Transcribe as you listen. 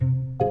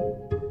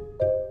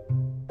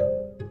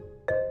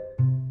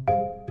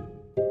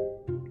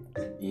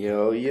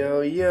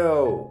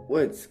Yo,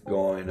 what's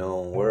going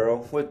on,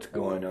 world? What's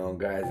going on,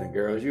 guys and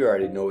girls? You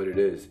already know what it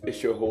is.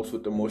 It's your host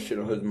with the most shit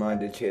on his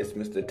mind and chest,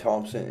 Mr.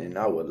 Thompson, and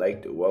I would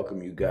like to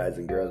welcome you guys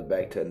and girls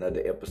back to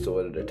another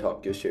episode of the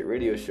Talk Your Shit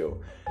radio show.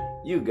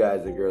 You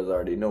guys and girls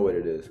already know what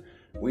it is.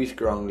 We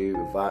strongly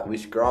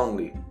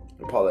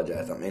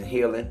apologize. I'm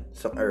inhaling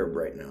some herb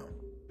right now.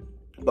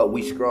 But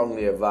we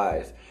strongly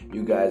advise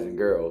you guys and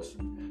girls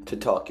to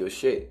talk your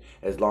shit.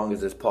 As long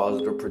as it's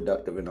positive,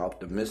 productive, and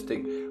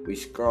optimistic, we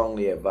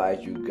strongly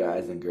advise you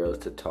guys and girls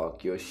to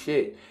talk your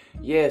shit.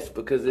 Yes,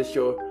 because it's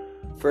your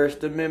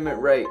First Amendment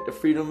right, the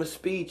freedom of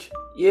speech.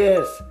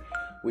 Yes,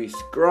 we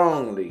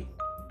strongly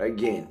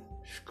advise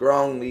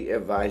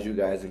you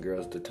guys and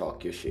girls to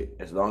talk your shit.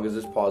 As long as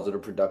it's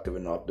positive, productive,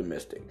 and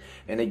optimistic.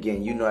 And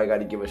again, you know I got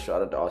to give a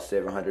shout out to all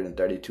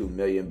 732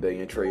 million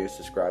billion trillion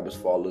subscribers,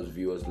 followers,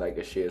 viewers,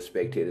 likers, shares,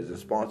 spectators, and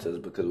sponsors,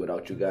 because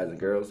without you guys and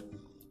girls,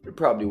 it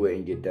probably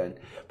wouldn't get done.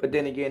 But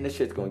then again, this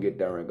shit's gonna get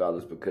done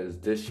regardless, because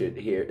this shit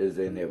here is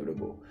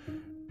inevitable.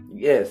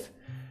 Yes,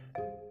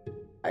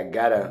 I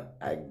got to.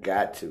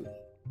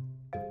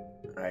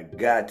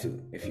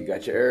 If you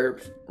got your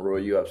herbs, roll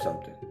you up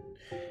something.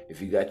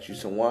 If you got you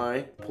some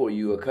wine, pour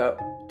you a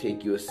cup,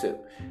 take you a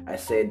sip. I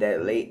said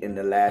that late in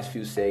the last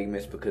few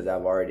segments because I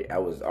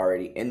was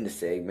already in the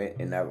segment,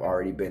 and I've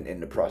already been in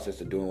the process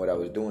of doing what I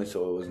was doing,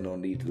 so it was no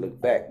need to look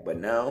back. But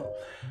now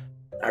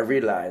I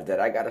realized that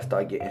I gotta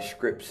start getting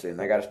scripts,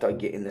 and I gotta start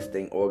getting this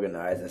thing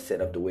organized and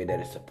set up the way that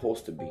it's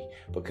supposed to be.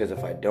 Because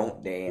if I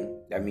don't,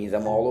 then that means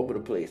I'm all over the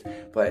place.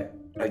 But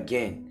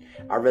again,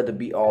 I'd rather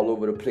be all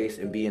over the place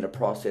and be in the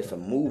process of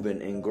moving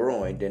and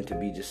growing than to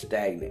be just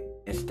stagnant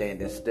and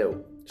standing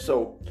still.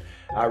 So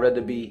I'd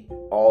rather be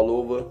all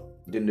over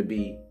than to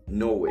be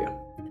nowhere.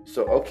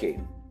 So okay,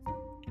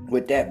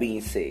 with that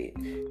being said,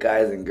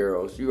 guys and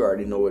girls, you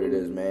already know what it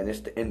is, man.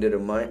 It's the end of the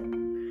month.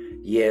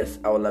 Yes,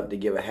 I would love to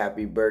give a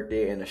happy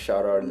birthday and a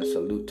shout out and a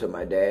salute to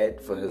my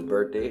dad for his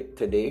birthday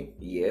today.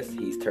 Yes,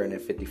 he's turning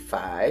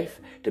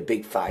 55, the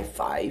big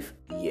 55.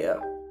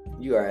 Yeah,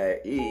 you are,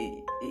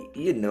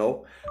 you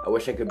know, I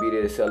wish I could be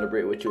there to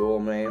celebrate with you,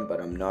 old man, but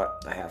I'm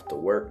not. I have to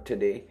work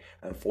today,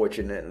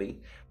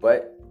 unfortunately.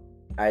 But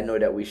I know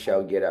that we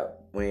shall get up.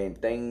 When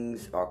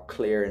things are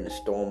clear and the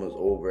storm is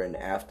over and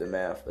the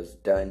aftermath is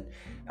done,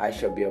 I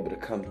shall be able to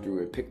come through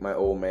and pick my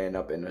old man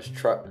up in his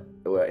truck,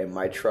 or in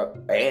my truck,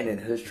 and in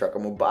his truck.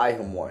 I'm going to buy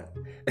him one.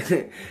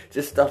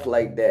 Just stuff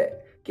like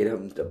that. Get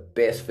him the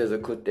best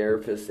physical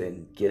therapist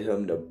and get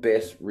him the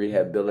best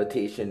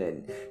rehabilitation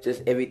and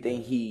just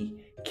everything he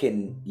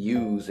can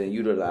use and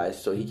utilize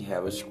so he can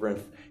have his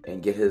strength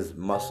and get his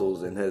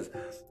muscles and his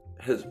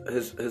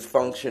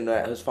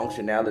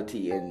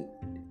functionality and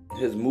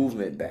his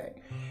movement back.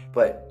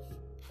 But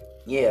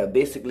yeah,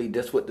 basically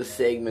that's what the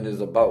segment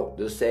is about.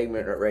 This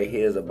segment right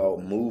here is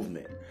about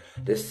movement.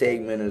 This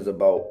segment is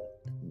about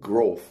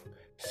growth.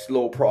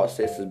 Slow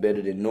process is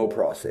better than no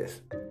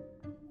process.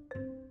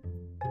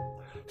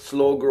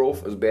 Slow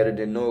growth is better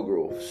than no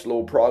growth.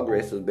 Slow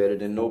progress is better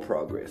than no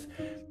progress.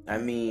 I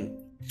mean,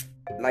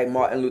 like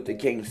Martin Luther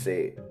King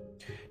said,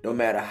 no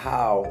matter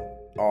how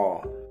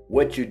or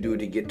what you do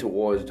to get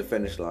towards the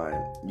finish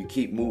line, you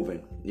keep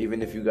moving.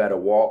 Even if you gotta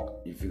walk,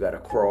 if you gotta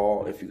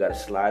crawl, if you gotta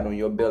slide on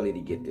your belly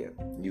to get there,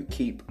 you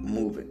keep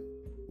moving.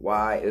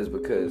 Why? Is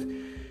because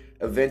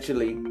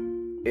eventually,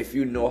 if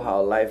you know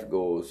how life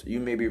goes, you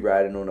may be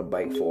riding on a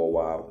bike for a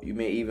while. You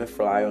may even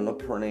fly on a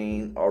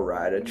plane or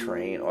ride a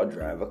train or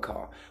drive a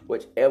car.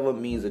 Whichever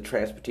means of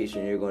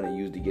transportation you're going to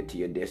use to get to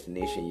your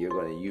destination, you're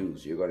going to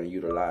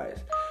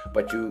utilize.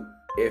 But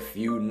if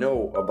you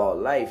know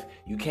about life,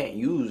 you can't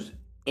use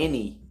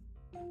any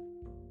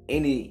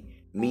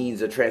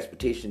means of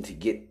transportation to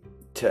get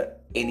to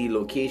any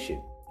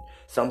location.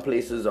 Some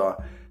places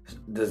are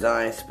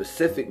designed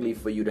specifically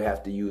for you to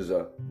have to use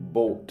a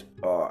boat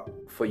or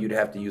for you to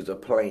have to use a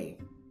plane.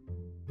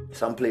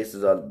 Some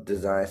places are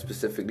designed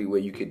specifically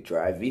where you could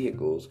drive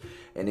vehicles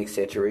and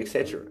etc.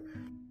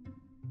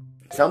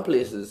 Some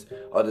places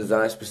are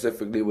designed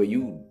specifically where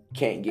you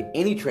can't get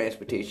any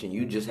transportation.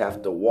 You just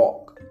have to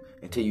walk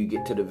until you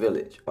get to the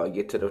village or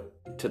get to the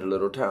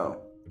little town.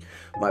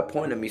 My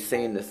point of me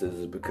saying this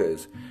is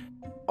because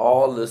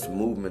all this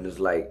movement is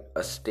like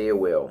a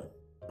stairwell,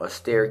 a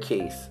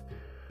staircase,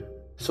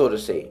 so to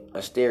say,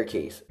 a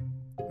staircase.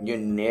 You're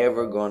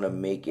never going to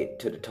make it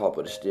to the top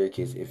of the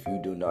staircase if you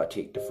do not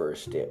take the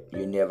first step.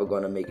 You're never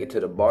going to make it to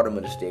the bottom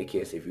of the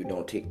staircase if you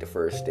don't take the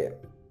first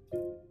step.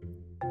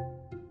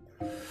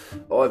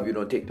 Or if you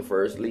don't take the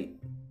first leap.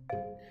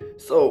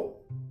 So,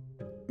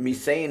 me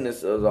saying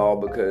this is all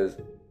because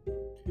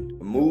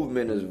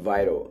movement is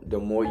vital. The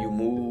more you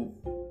move,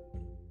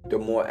 the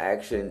more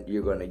action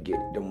you're going to get.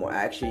 The more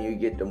action you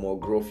get, the more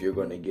growth you're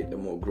going to get. The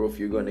more growth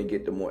you're going to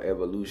get, the more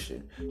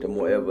evolution. The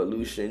more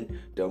evolution,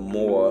 the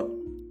more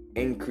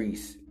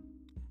increase.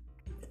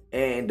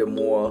 And the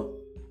more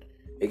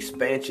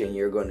expansion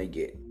you're going to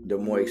get. The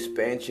more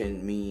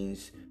expansion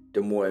means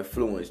the more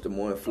influence. The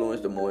more influence,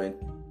 the more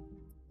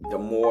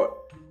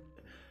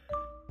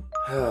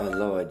oh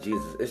Lord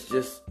Jesus, it's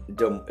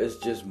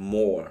just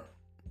more.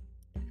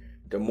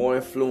 The more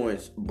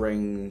influence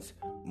brings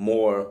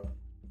more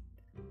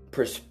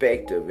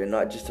perspective, and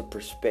not just a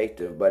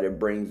perspective, but it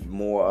brings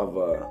more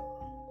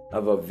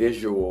of a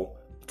visual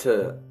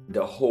to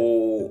the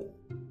whole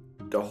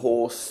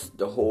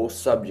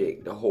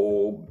subject, the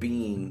whole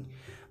being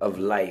of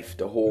life,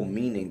 the whole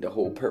meaning, the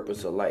whole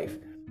purpose of life,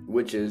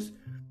 which is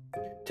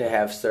to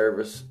have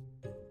service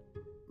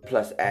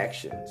plus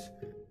actions.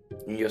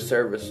 And your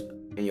service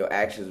and your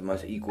actions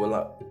must equal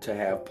up to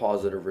have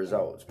positive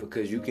results,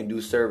 because you can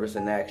do service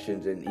and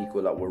actions and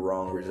equal up with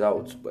wrong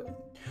results,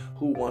 but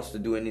who wants to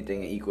do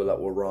anything and equal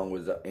with wrong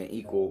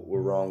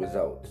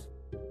results?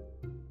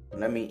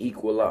 And I mean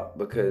equal up,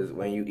 because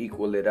when you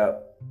equal it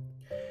up,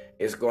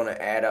 it's going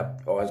to add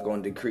up or it's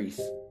going to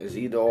decrease. It's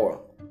either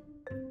or.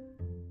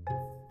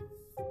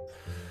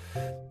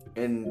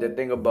 And the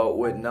thing about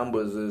with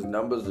numbers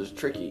is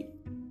tricky,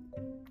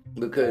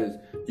 because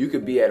you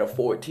could be at a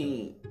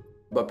 14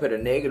 but put a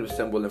negative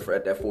symbol in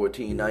front of that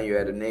 14. Now you're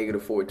at a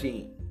negative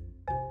 14.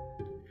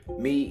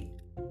 Me,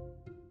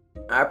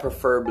 I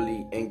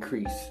preferably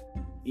increase,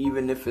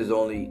 even if it's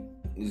only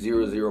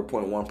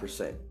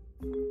 0.1%.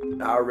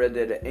 I'd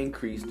rather the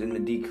increase than the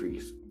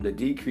decrease. The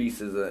decrease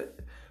is a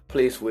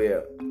place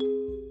where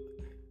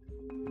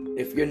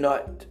if you're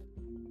not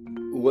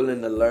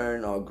willing to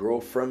learn or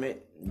grow from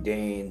it,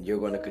 then you're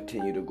going to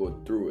continue to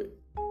go through it.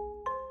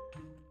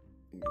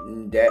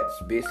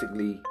 That's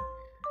basically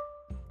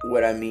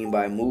what I mean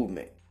by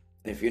movement.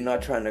 If you're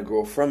not trying to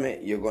grow from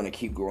it, you're going to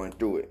keep growing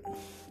through it.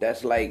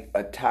 That's like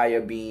a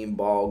tire being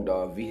bogged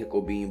or a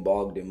vehicle being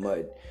bogged in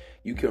mud.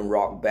 You can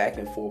rock back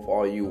and forth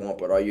all you want,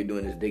 but all you're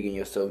doing is digging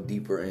yourself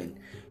deeper in.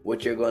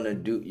 What you're going to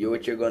do,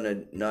 what you're going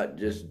to not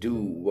just do,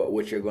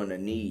 what you're going to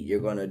need. You're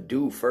going to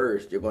do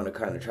first, you're going to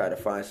kind of try to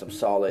find some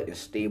solid and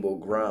stable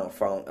ground,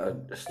 a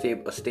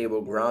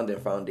stable grounding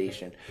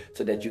foundation,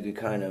 so that you can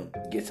kind of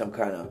get some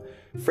kind of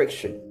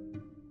friction.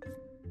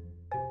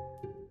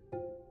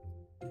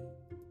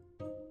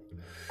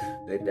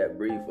 Let that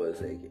breathe for a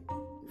second.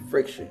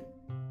 Friction.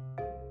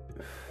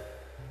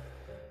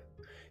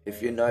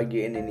 If you're not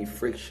getting any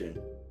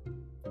friction,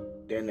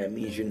 then that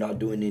means you're not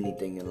doing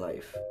anything in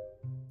life.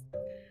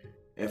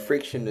 And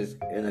friction is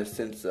in a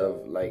sense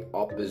of like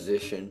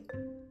opposition,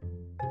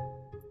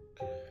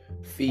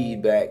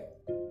 feedback.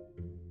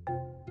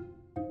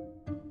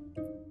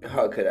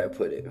 How could I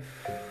put it?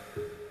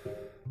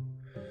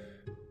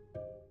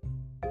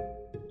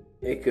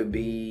 It could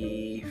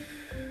be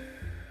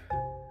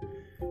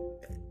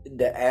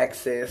the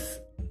access.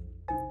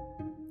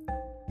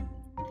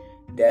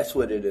 That's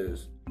what it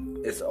is.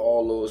 It's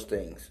all those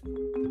things.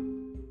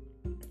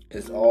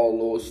 It's all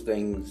those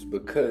things,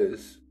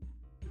 because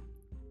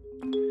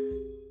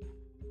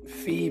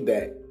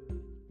feedback,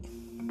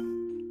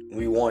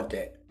 we want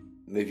that.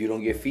 If you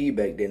don't get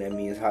feedback, then that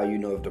means how you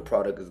know if the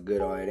product is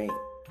good or it ain't.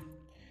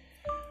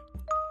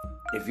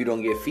 If you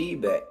don't get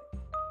feedback,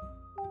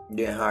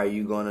 then how are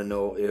you going to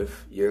know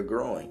if you're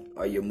growing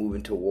or you're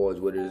moving towards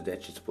what it is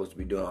that you're supposed to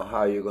be doing, or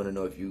how you're going to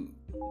know if you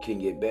can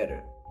get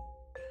better?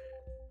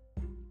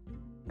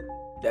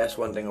 That's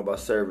one thing about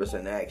service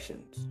and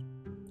actions.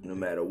 No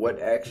matter what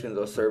actions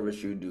or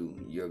service you do,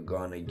 you're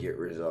going to get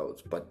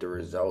results, but the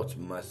results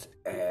must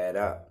add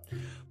up.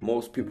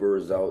 Most people's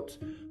results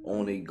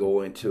only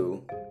go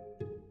into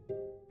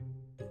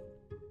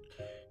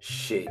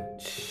shit.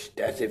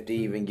 That's if they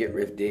even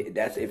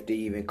that's if they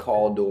even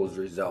call those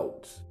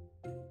results.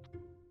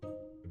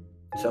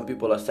 Some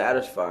people are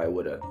satisfied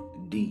with a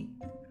D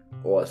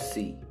or a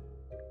C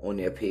on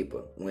their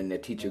paper when their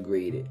teacher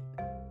graded.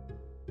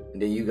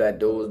 And then you got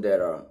those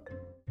that are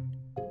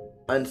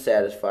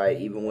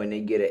unsatisfied even when they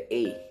get an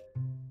A.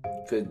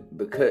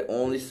 Because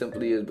only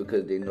simply is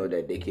because they know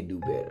that they can do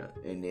better,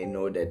 and they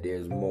know that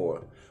there's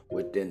more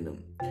within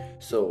them.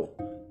 So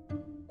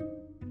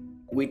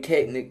we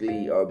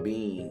technically are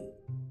being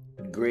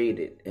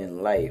graded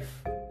in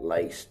life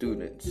like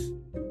students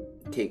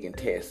taking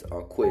tests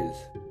or quiz.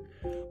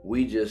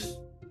 We just,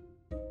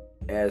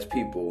 as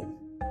people,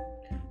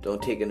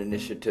 don't take an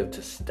initiative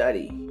to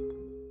study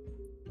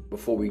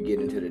before we get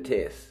into the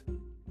test,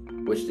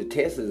 which the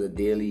test is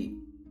daily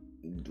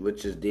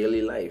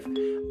life.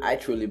 I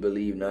truly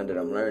believe now that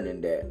I'm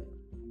learning that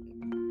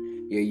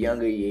your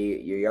younger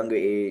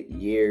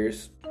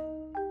years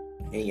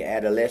and your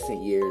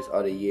adolescent years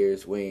are the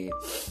years when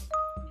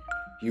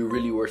you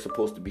really were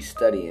supposed to be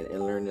studying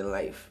and learning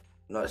life.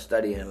 Not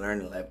studying and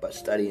learning life, but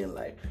studying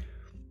life.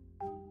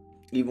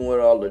 Even with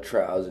all the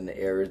trials and the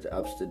errors, the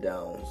ups, the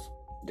downs,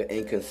 the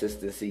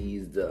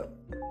inconsistencies, the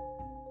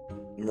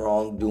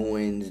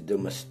wrongdoings, the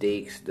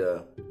mistakes,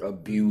 the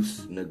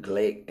abuse,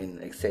 neglect,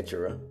 and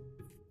etc.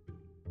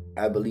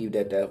 I believe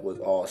that was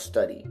all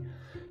study.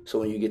 So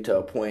when you get to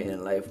a point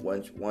in life,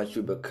 once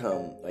you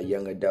become a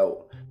young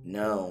adult,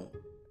 now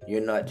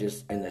you're not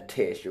just in the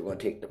test, you're going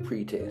to take the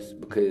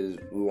pre-test, because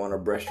we want to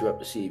brush you up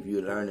to see if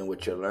you're learning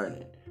what you're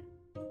learning,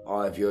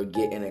 or if you're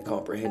getting and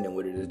comprehending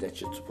what it is that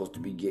you're supposed to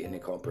be getting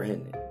and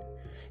comprehending.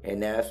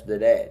 And after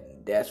that,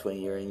 that's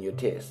when you're in your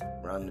test.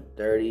 Around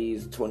the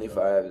 30s,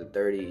 25 to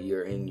 30,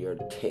 you're in your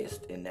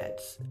test, and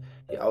that's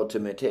your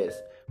ultimate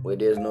test, where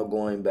there's no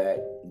going back,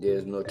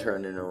 there's no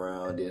turning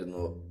around, there's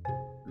no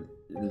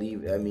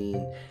leaving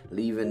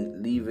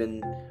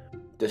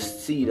the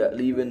seat up,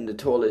 leaving the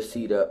toilet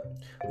seat up,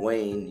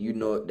 Wayne, you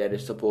know that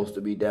it's supposed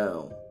to be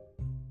down.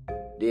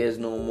 There's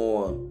no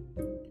more,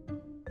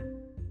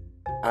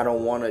 I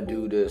don't want to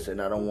do this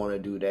and I don't want to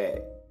do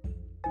that.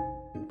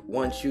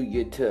 Once you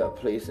get to a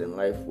place in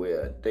life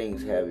where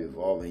things have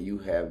evolved and you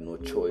have no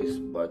choice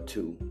but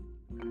to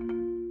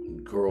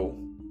grow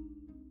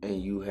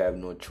and you have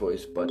no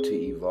choice but to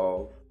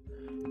evolve,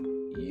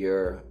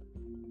 you're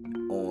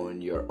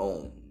on your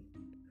own.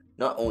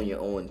 Not on your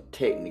own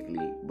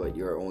technically, but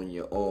you're on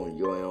your own.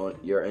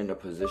 You're in a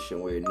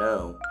position where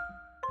now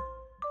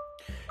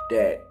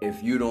that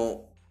if you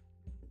don't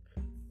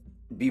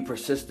be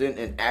persistent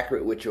and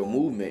accurate with your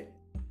movement,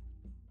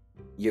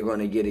 you're going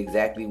to get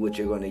exactly what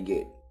you're going to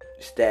get.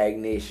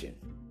 Stagnation.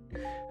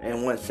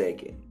 And 1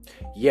 second.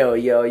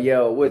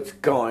 Yo, what's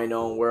going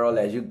on, world?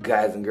 As you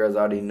guys and girls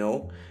already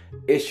know,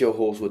 it's your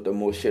host with the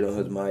most shit on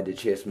his mind, the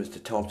chest,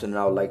 Mr. Thompson, and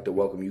I would like to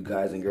welcome you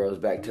guys and girls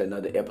back to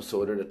another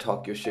episode of the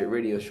Talk Your Shit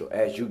radio show.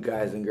 As you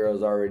guys and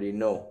girls already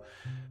know,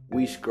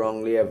 we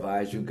strongly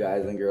advise you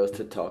guys and girls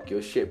to talk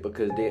your shit,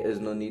 because there is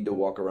no need to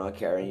walk around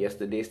carrying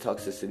yesterday's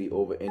toxicity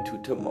over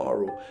into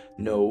tomorrow.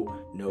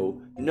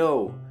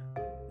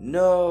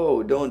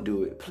 No, don't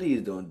do it.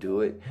 Please don't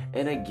do it.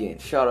 And again,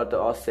 shout out to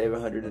all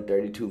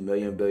 732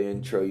 million,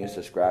 billion, trillion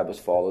subscribers,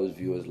 followers,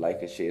 viewers,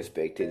 likers, shares,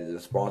 spectators,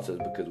 and sponsors,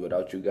 because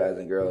without you guys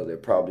and girls, they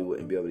probably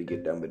wouldn't be able to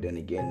get done. But then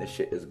again, this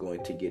shit is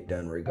going to get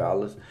done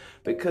regardless,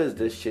 because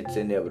this shit's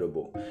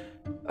inevitable.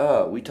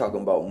 We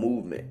talking about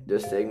movement.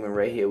 This segment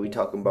right here, we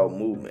talking about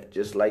movement.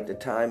 Just like the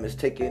time is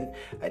ticking,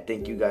 I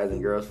thank you guys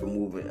and girls for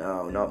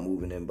not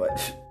moving in,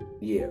 but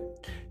yeah,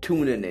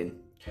 tuning in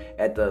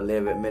at the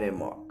 11-minute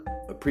mark.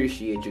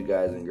 Appreciate you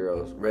guys and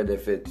girls, whether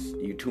if it's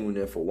you tune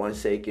in for 1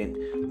 second,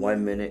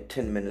 1 minute,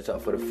 10 minutes, or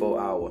for the full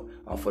hour,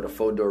 or for the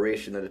full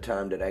duration of the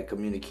time that I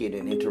communicate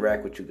and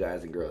interact with you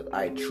guys and girls.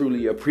 I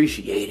truly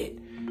appreciate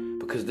it,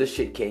 because this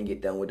shit can't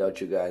get done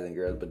without you guys and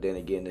girls. But then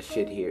again, the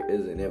shit here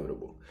is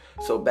inevitable.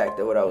 So back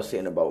to what I was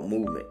saying about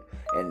movement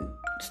and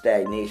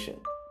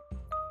stagnation.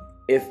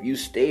 If you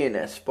stay in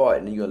that spot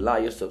and you allow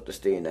yourself to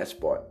stay in that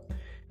spot,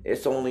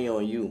 it's only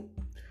on you.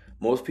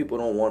 Most people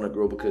don't want to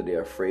grow because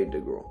they're afraid to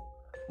grow.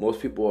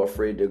 Most people are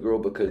afraid to grow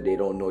because they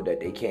don't know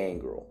that they can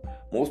grow.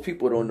 Most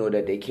people don't know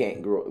that they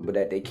can't grow, but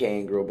that they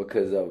can grow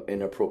because of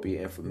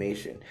inappropriate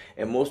information.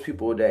 And most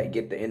people that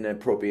get the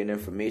inappropriate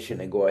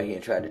information and go out here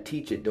and try to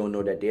teach it don't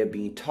know that they're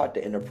being taught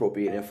the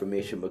inappropriate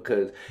information,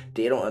 because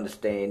they don't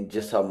understand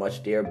just how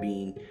much they're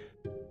being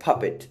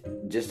puppet,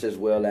 just as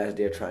well as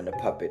they're trying to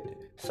puppet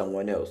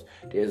someone else.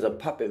 There's a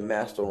puppet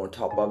master on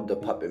top of the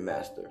puppet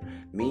master.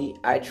 Me,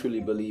 I truly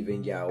believe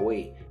in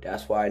Yahweh.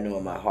 That's why I know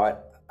in my heart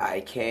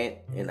I can't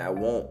and I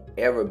won't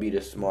ever be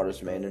the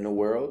smartest man in the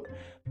world,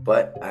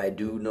 but I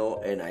do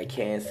know and I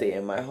can say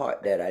in my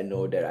heart that I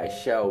know that I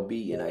shall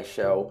be, and I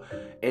shall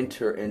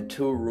enter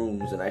into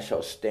rooms and I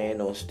shall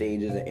stand on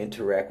stages and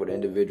interact with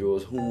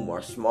individuals whom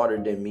are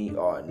smarter than me,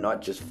 or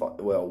not just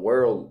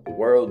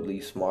worldly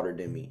smarter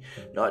than me,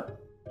 not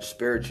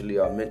spiritually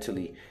or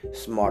mentally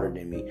smarter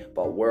than me,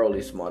 but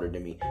worldly smarter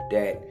than me,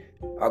 that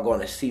are going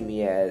to see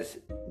me as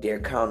their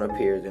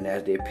counterpeers and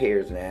as their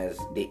peers and as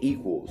their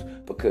equals.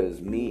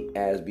 Because me,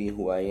 as being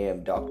who I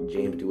am, Dr.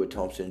 James Dewey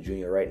Thompson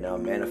Jr., right now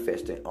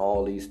manifesting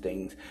all these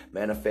things,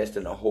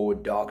 manifesting a whole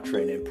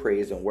doctrine and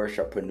praise and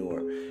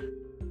worshipreneur.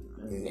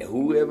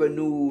 Whoever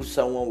knew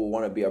someone would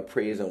want to be a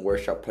praise and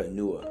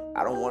worshipreneur?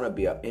 I don't want to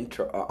be an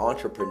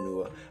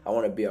entrepreneur. I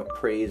want to be a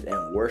praise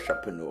and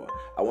worshipreneur.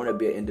 I want to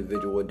be an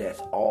individual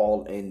that's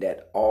all in,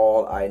 that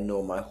all I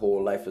know my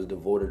whole life is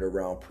devoted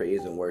around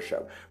praise and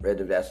worship.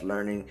 Whether that's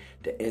learning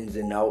the ins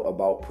and out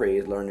about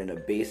praise, learning the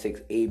basics,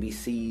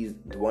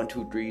 ABCs, 1,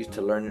 2, 3s,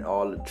 to learning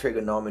all the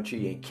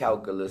trigonometry and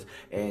calculus,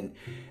 and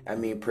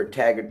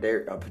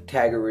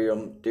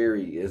Pythagorean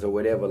theory is or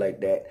whatever like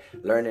that.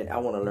 I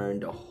want to learn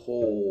the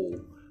whole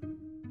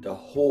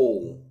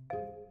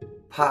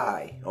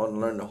pie. I want to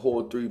learn the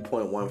whole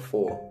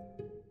 3.14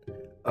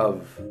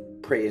 of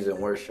praise and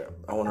worship.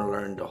 I want to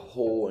learn the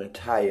whole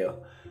entire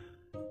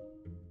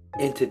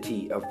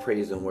entity of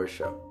praise and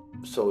worship.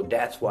 So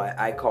that's why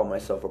I call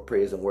myself a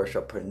praise and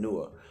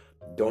worshipreneur.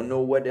 Don't know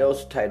what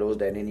else titles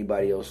that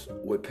anybody else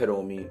would put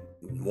on me.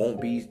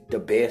 Won't be the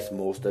best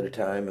most of the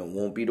time and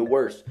won't be the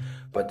worst.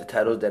 But the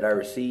titles that I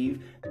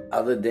receive,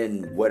 other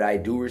than what I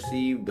do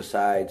receive,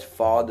 besides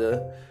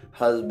father,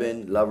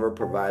 husband, lover,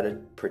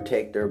 provider,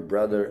 protector,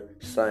 brother,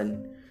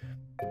 son,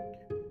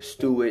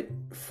 steward,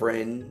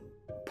 friend,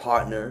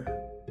 partner,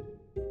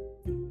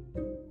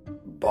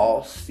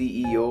 boss,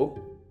 CEO,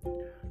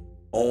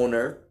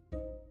 owner,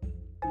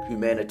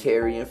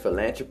 humanitarian,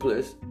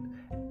 philanthropist,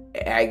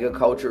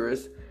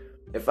 agriculturist.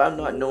 If I'm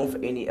not known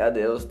for any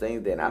other else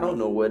things, then I don't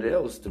know what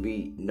else to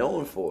be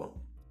known for.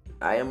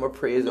 I am a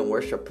praise and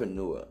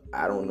worshipreneur.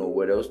 I don't know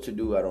what else to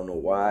do. I don't know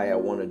why I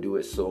want to do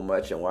it so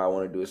much and why I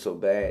want to do it so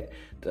bad.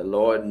 The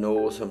Lord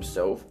knows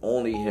himself.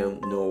 Only him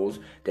knows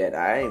that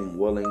I am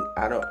willing.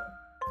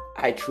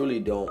 I truly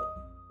don't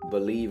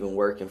believe in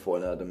working for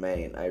another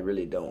man. I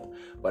really don't.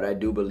 But I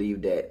do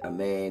believe that a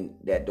man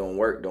that don't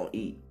work don't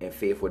eat, and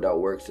faith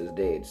without works is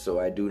dead. So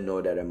I do know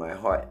that in my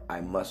heart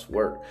I must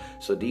work.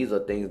 So these are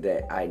things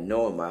that I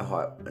know in my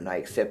heart and I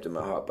accept in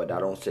my heart, but I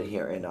don't sit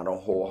here and I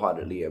don't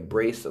wholeheartedly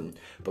embrace them,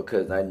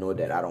 because I know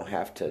that I don't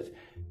have to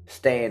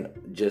stand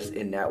just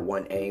in that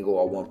one angle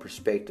or one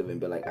perspective and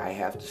be like, I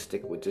have to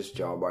stick with this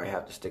job, or I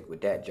have to stick with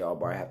that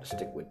job, or I have to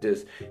stick with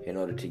this in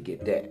order to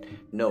get that.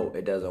 No,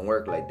 it doesn't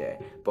work like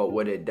that. But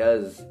what it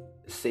does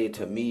say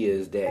to me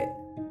is that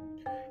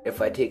if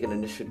I take an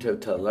initiative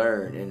to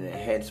learn and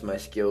enhance my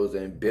skills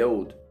and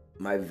build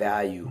my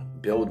value,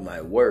 build my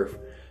worth,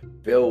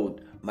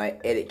 build my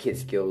etiquette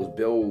skills,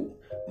 build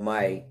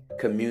my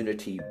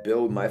community,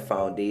 build my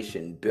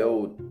foundation,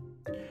 build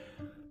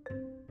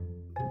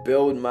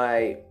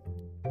my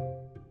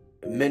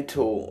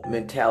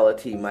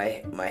mentality,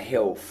 my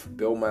health,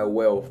 build my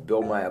wealth,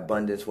 build my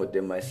abundance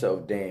within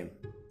myself. Damn,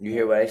 you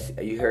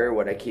heard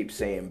what I keep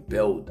saying?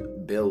 Build.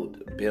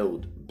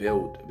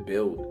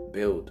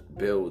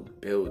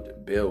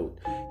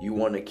 You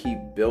want to keep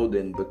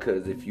building,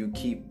 because if you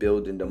keep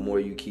building, the more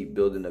you keep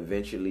building,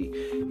 eventually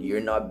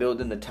you're not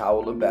building the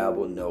Tower of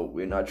Babel. No,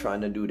 we're not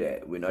trying to do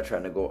that. We're not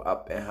trying to go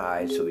up and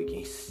high so we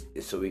can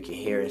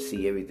hear and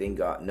see everything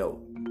God. No.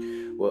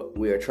 What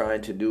we are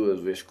trying to do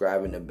is we're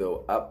striving to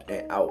build up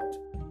and out.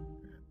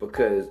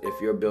 Because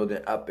if you're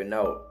building up and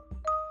out,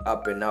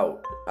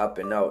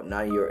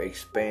 now you're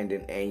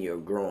expanding and you're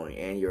growing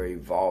and you're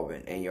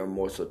evolving and you're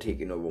more so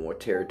taking over more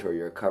territory.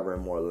 You're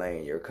covering more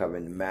land. You're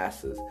covering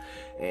masses.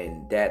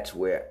 And that's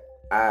where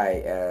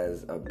I,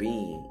 as a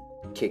being,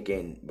 kick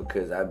in,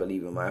 because I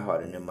believe in my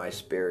heart and in my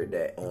spirit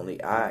that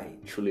only I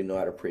truly know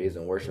how to praise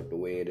and worship the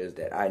way it is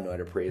that I know how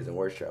to praise and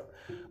worship.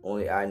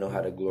 Only I know how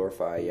to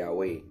glorify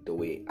Yahweh the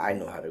way I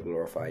know how to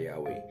glorify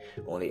Yahweh.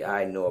 Only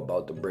I know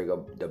about the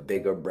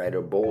bigger,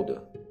 brighter,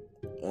 bolder.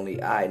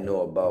 Only I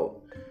know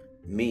about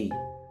me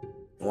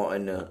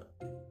wanting to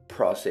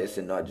process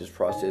and not just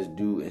process,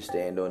 do and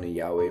stand on the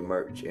Yahweh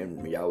merch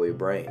and Yahweh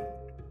brand.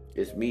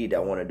 It's me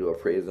that want to do a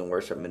praise and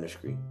worship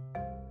ministry.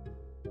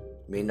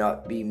 May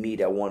not be me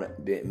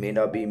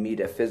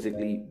that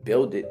physically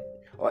build it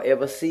or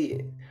ever see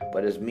it,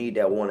 but it's me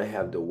that want to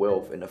have the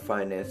wealth and the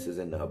finances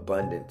and the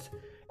abundance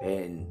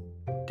and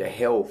the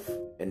health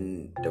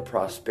and the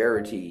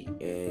prosperity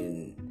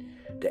and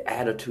the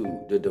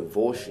attitude, the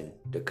devotion,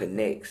 the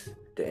connects,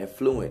 the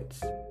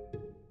influences,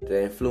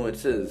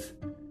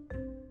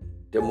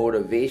 the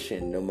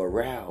motivation, the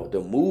morale, the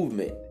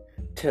movement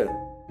to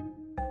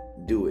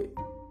do it,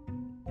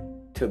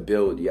 to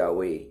build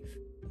Yahweh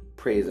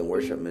praise and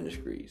worship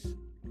ministries,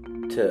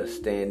 to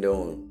stand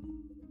on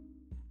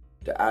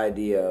the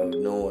idea of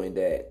knowing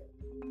that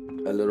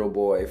a little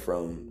boy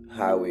from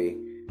Highway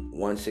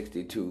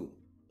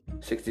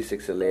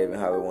 6611,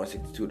 Highway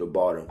 162, the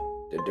bottom,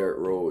 the dirt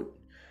road,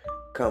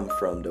 come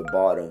from the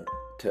bottom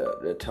to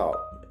the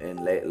top,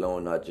 and let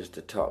alone not just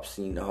the top,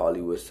 seeing the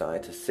Hollywood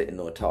sign, to sitting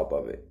on top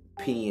of it,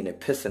 peeing and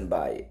pissing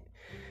by it,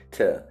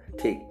 to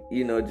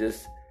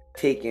just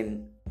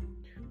taking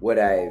what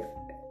I've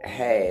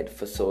had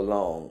for so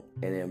long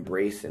and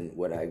embracing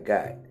what I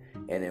got,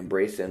 and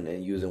embracing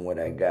and using what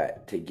I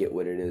got to get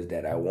what it is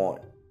that I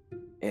want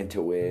and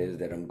to where it is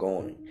that I'm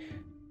going.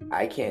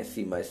 I can't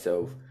see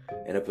myself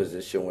in a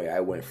position where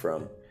I went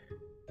from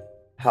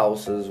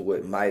houses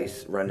with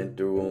mice running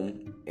through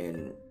them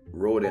and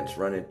rodents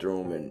running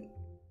through them and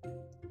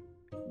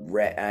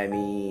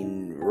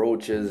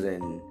roaches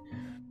and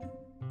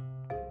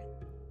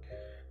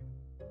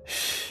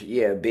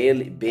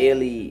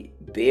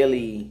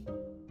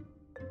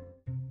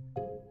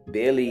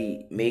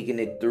barely making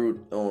it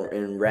through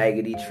in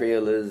raggedy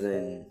trailers.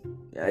 And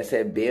I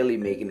said barely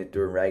making it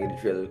through in raggedy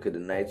trailers because the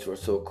nights were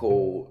so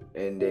cold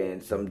and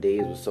then some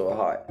days were so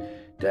hot.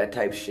 That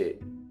type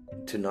shit,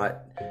 to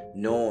not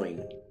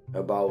knowing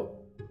about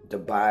the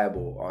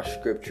Bible or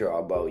scripture,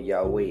 about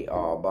Yahweh,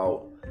 or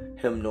about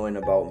him knowing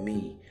about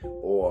me,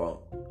 or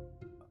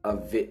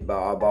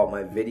about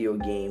my video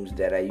games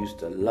that I used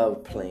to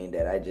love playing,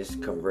 that I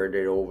just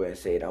converted over and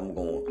said I'm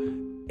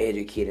going to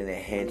educate and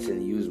enhance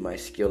and use my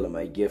skill and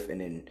my gift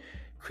and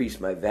increase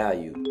my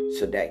value.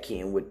 So that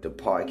came with the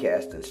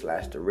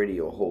podcasting / the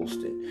radio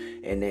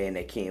hosting, and then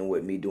that came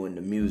with me doing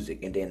the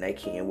music, and then that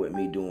came with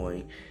me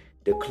doing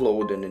the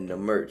clothing and the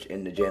merch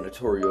and the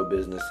janitorial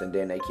business, and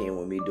then that came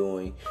with me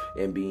doing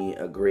and being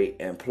a great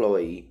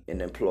employee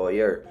and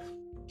employer.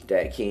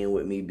 That came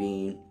with me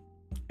being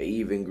an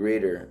even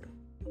greater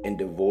and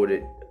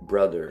devoted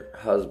brother,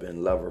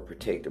 husband, lover,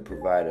 protector,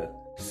 provider,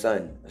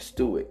 son, a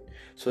steward.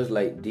 So it's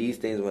like these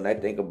things, when I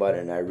think about it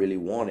and I really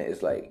want it,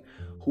 it's like,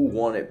 who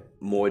wanted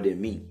more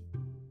than me,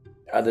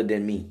 other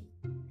than me?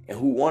 And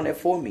who want it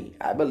for me?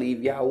 I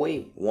believe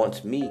Yahweh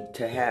wants me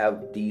to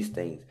have these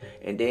things.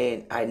 And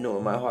then I know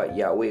in my heart,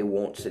 Yahweh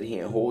won't sit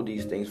here and hold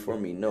these things for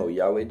me. No,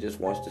 Yahweh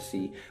just wants to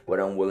see what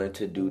I'm willing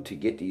to do to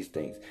get these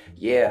things.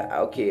 Yeah,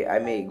 okay, I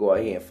may go out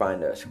here and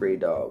find a stray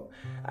dog.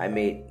 I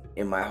may,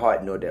 in my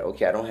heart, know that,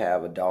 okay, I don't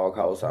have a dog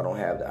house. I don't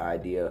have the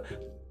idea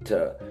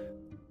to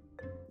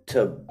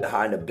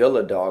how to build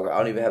a dog. I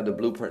don't even have the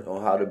blueprint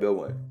on how to build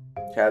one.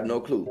 I have no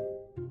clue.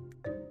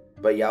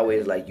 But Yahweh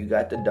is like, you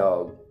got the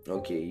dog.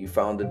 Okay, you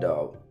found the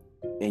dog.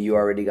 And you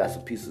already got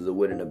some pieces of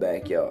wood in the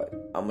backyard.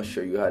 I'm going to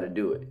show you how to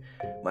do it.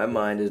 My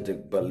mind is to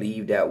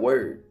believe that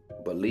word.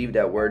 Believe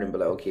that word and be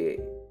like, okay,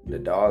 the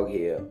dog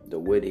here, the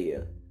wood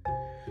here.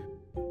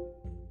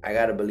 I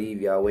got to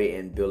believe Yahweh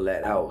and build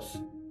that house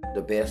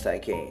the best I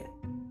can.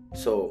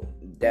 So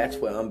that's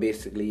where I'm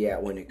basically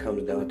at when it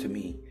comes down to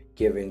me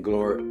giving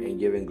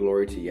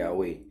glory to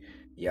Yahweh.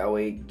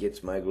 Yahweh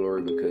gets my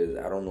glory because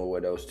I don't know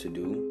what else to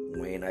do.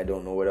 When I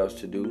don't know what else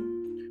to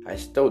do, I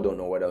still don't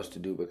know what else to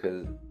do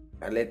because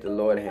I let the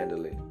Lord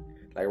handle it.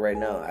 Like right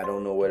now, I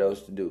don't know what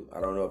else to do. I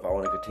don't know if I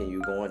want to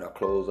continue going or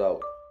close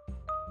out.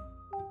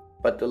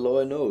 But the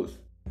Lord knows.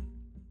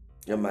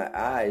 And my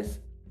eyes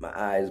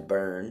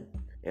burn.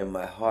 And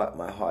my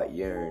heart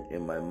yearn.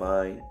 In my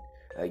mind,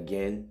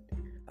 again,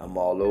 I'm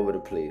all over the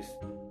place.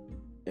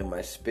 In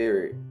my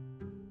spirit,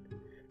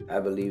 I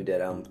believe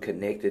that I'm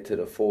connected to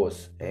the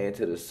force and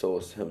to the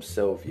source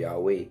himself,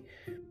 Yahweh.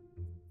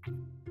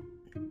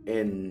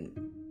 In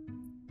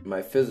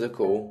my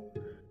physical,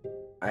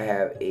 I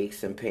have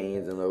aches and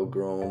pains and low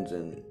groans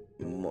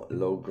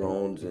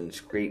and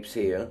scrapes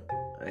here.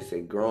 I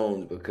say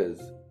groans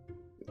because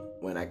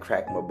when I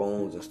crack my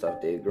bones and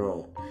stuff, they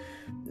groan.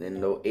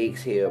 And no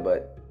aches here,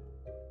 but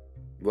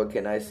what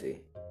can I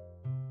say?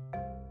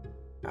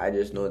 I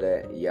just know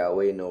that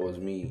Yahweh knows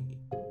me.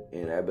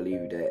 And I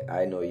believe that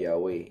I know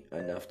Yahweh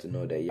enough to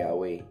know that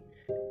Yahweh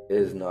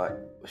is not,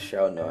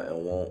 shall not,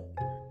 and won't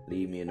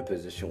leave me in a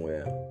position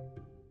where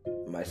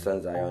my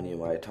sons Zion,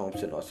 Nehemiah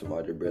Thompson, or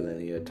Samadra Brilliant,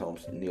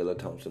 Neela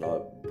Thompson,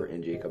 or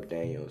Britton Jacob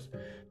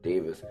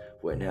Davis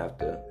wouldn't have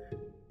to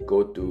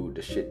go through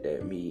the shit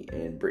that me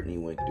and Brittany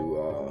went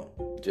through.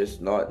 Just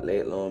not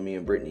let alone me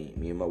and Brittany,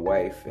 me and my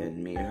wife,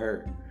 and me and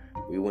her.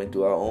 We went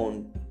through our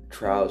own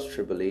trials,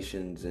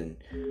 tribulations, and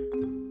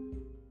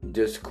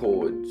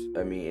discords,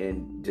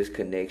 and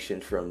disconnection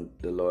from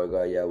the Lord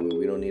God Yahweh.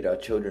 We don't need our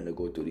children to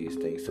go through these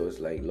things. So it's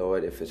like,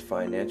 Lord, if it's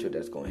financial,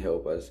 that's going to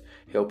help us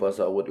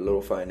out with a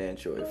little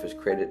financial. If it's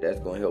credit,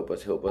 that's going to help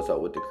us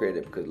out with the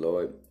credit. Because,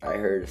 Lord, I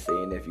heard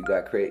saying if you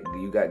got credit,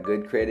 you got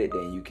good credit,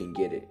 then you can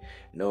get it.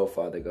 No,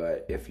 Father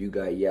God, if you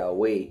got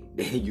Yahweh,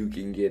 then you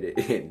can get it.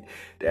 And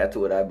that's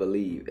what I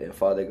believe. And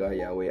Father God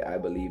Yahweh, I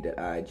believe that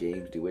I,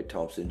 James DeWitt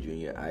Thompson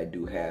Jr., I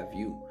do have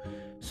you.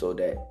 So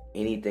that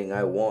anything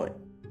I want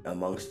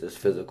amongst this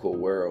physical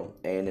world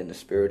and in the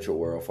spiritual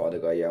world, Father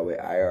God Yahweh,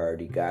 I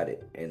already got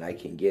it and I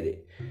can get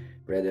it.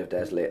 Whether if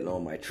that's let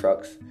alone my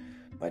trucks,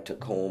 my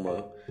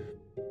Tacoma,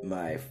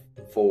 my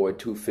Ford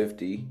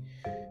 250,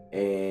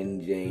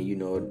 and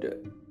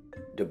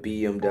the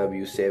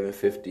BMW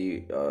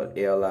 750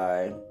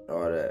 Li,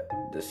 or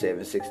the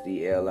 760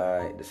 Li,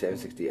 the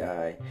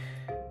 760i,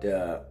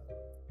 the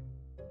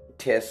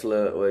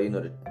Tesla, or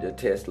the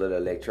Tesla, the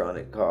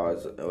electronic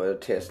cars, or the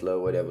Tesla,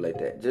 whatever like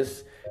that.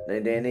 Just,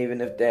 and then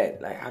even if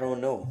that, like, I don't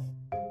know.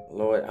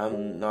 Lord,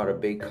 I'm not a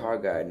big car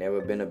guy.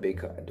 Never been a big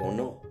car. I don't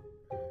know.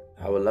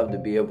 I would love to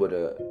be able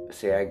to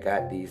say I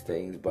got these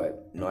things,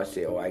 but not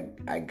say,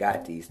 I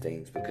got these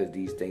things because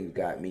these things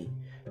got me.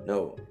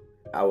 No,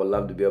 I would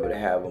love to be able to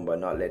have them, but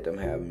not let them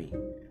have me.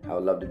 I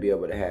would love to be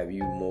able to have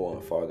you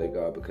more, Father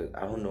God, because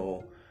I don't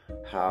know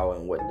how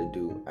and what to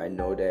do. I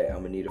know that I'm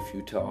gonna need a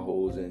few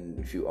Tahoes and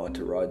a few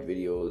entourage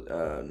videos,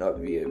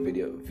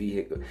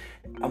 vehicle.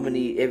 I'm gonna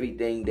need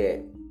everything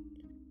that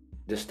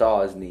the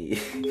stars need.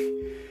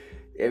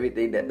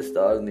 Everything that the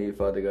stars need,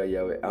 Father God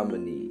Yahweh, I'm gonna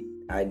need.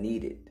 I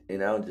need it,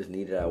 and I don't just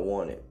need it, I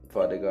want it.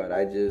 Father God,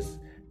 I just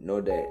know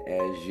that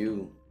as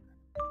you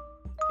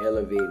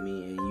elevate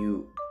me and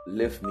you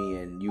lift me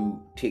and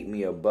you take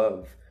me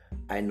above,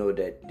 I know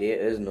that there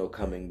is no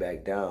coming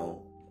back down.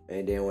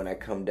 And then when I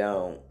come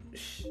down,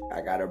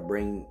 I gotta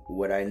bring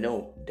what I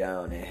know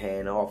down and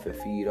hand off and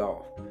feed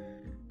off,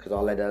 because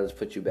all that does is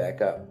put you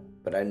back up.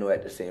 But I know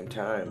at the same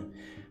time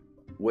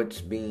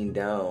what's being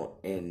down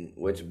and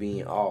what's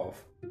being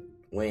off.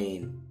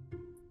 Wayne,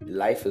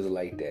 life is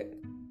like that.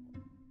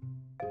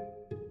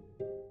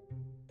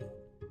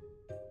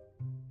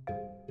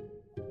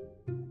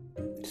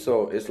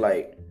 So it's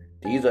like,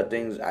 these are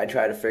things I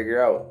try to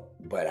figure out,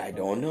 but I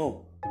don't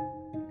know.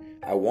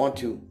 I want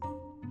to,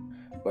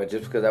 but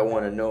just because I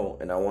want to know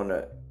and I want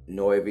to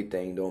know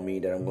everything don't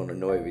mean that I'm going to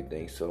know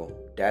everything. So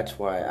that's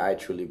why I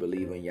truly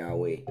believe in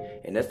Yahweh.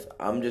 And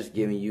I'm just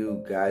giving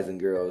you guys and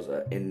girls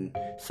an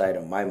insight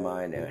of my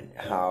mind and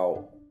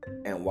how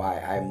and why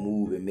I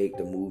move and make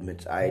the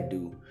movements I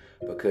do,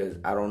 because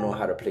I don't know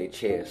how to play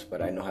chess,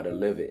 but I know how to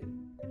live it.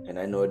 And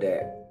I know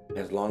that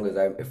as long as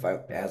if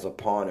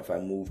I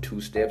move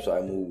 2 steps or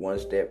I move 1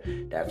 step,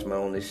 that's my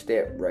only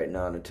step right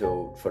now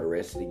for the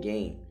rest of the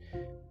game.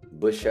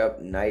 bush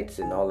up knights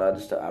and all that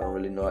other stuff. I don't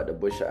really know how to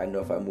bush up. I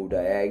know if I move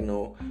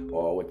diagonal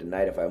or with the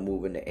knight, if I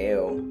move in the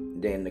L,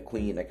 then the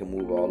queen I can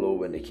move all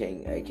over, and the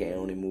king I can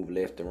only move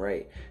left and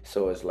right.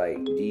 So it's like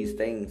these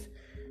things,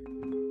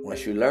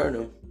 once you learn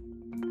them,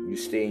 you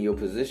stay in your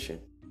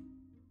position.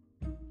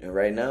 And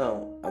right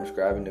now, I'm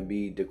striving to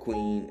be the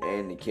queen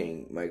and the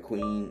king. My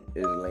queen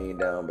is laying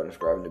down, but I'm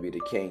striving to be the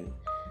king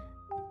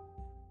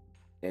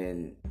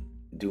and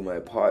do my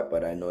part.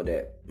 But I know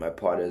that my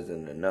part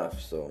isn't enough,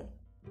 so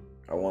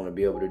I want to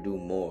be able to do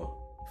more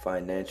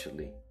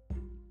financially.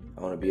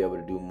 I want to be able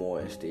to do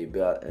more in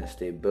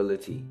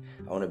stability.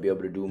 I want to be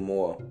able to do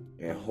more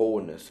in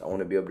wholeness. I want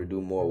to be able to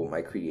do more with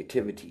my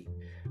creativity.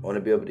 I want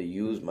to be able to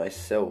use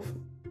myself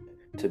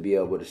to be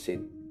able to say,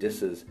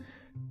 this is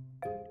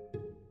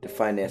the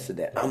finances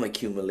that I'm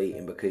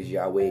accumulating because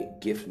Yahweh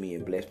gifts me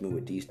and blessed me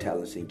with these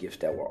talents and gifts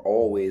that were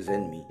always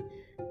in me.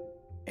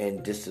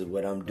 And this is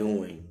what I'm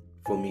doing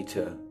for me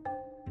to,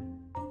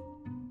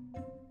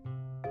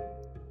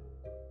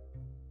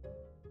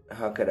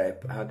 how could I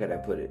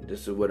put it?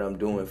 This is what I'm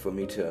doing for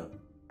me to,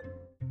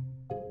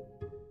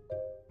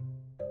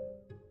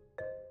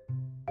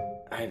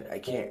 I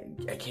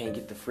can't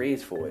get the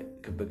phrase for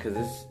it, because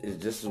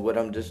this is what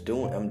I'm just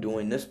doing. I'm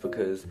doing this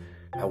because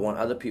I want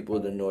other people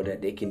to know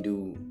that they can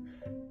do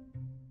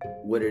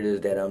what it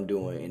is that I'm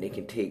doing, and they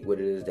can take what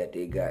it is that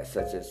they got,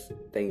 such as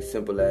things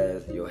simple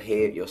as your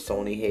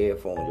Sony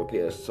headphones, your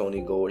pair of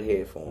Sony Gold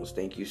headphones.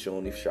 Thank you,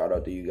 Sony. Shout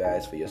out to you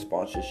guys for your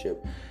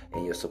sponsorship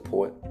and your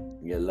support,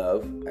 your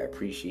love. I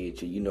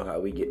appreciate you. You know how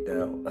we get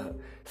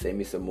down. Send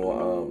me some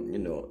more,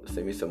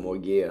 send me some more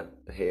gear,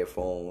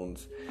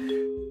 headphones,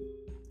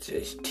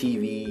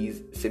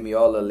 TVs. Send me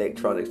all the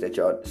electronics that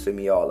y'all, send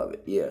me all of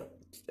it. Yeah,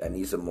 I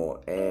need some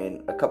more,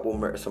 and a couple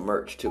some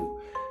merch too.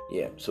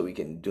 Yeah, so we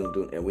can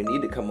do, and we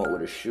need to come up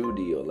with a shoe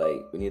deal.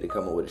 Like, we need to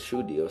come up with a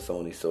shoe deal,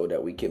 Sony, so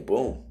that we can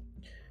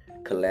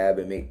collab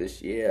and make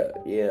this. Yeah.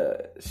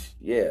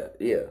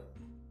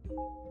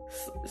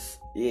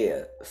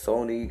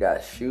 Sony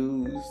got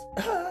shoes,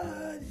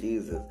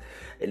 Jesus,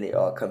 and they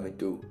all coming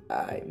through.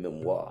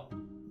 Memoir,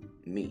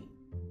 me,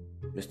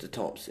 Mr.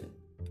 Thompson.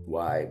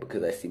 Why?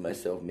 Because I see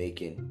myself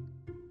making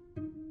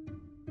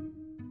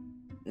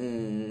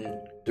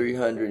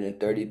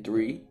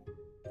 $333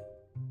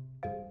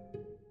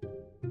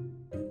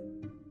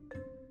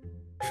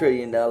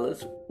 trillion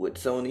with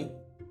Sony.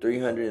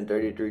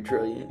 333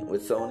 trillion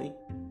with Sony.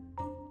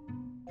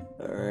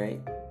 All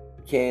right,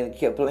 can't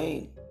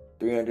complain.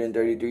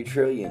 333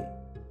 trillion,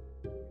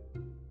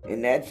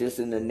 and that's just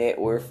in the net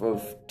worth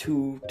of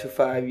 2 to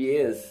 5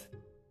 years.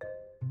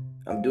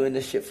 I'm doing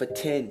this shit for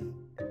 10,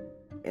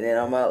 and then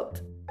I'm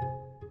out.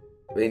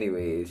 But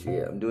anyways,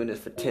 yeah, I'm doing this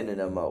for 10 and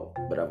I'm out.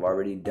 But I've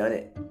already done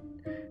it. By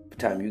the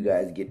time you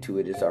guys get to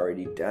it, it's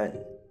already done.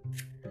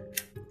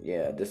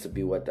 Yeah, this will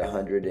be the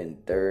 103rd,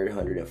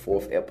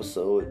 104th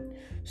episode.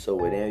 So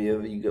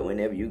whenever you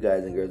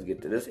guys and girls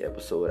get to this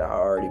episode, I'll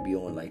already be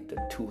on like the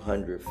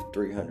 200th,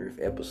 300th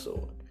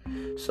episode.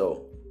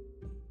 So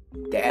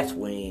that's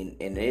when,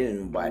 and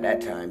then by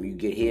that time you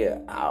get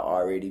here, I'll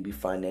already be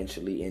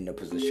financially in the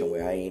position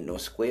where I ain't no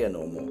square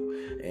no more.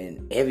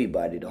 And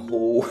everybody, the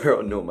whole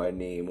world know my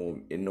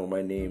name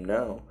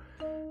now.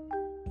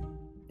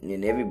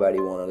 And everybody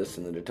want to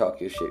listen to the Talk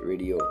Your Shit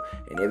radio.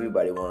 And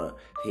everybody want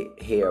to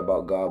hear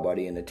about God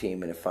Body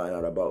Entertainment and find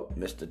out about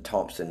Mr.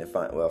 Thompson. And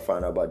find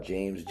out about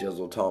James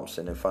Jizzle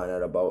Thompson. And find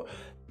out about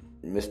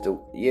Mr.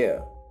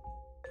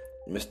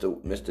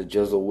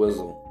 Jizzle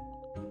Wizzle.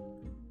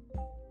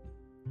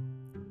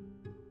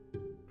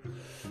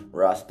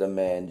 Rasta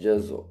Man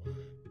Jizzle.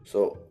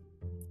 So,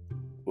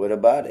 what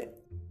about it?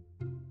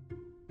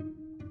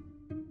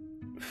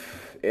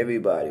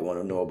 Everybody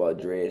want to know about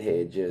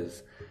Dreadhead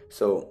Jizz.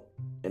 So,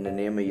 in the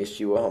name of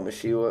Yeshua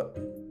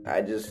HaMashiach,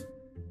 I just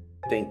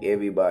thank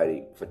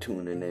everybody for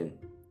tuning in,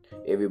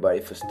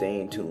 everybody for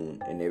staying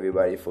tuned, and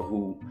everybody for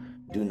who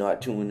do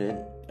not tune in.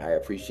 I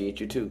appreciate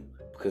you too,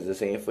 because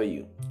this ain't for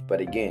you.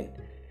 But again,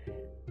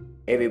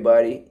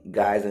 everybody,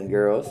 guys and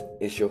girls,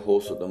 it's your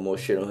host with the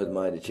most shit on his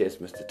mind, the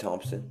chest, Mr.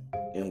 Thompson,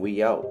 and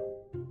we out.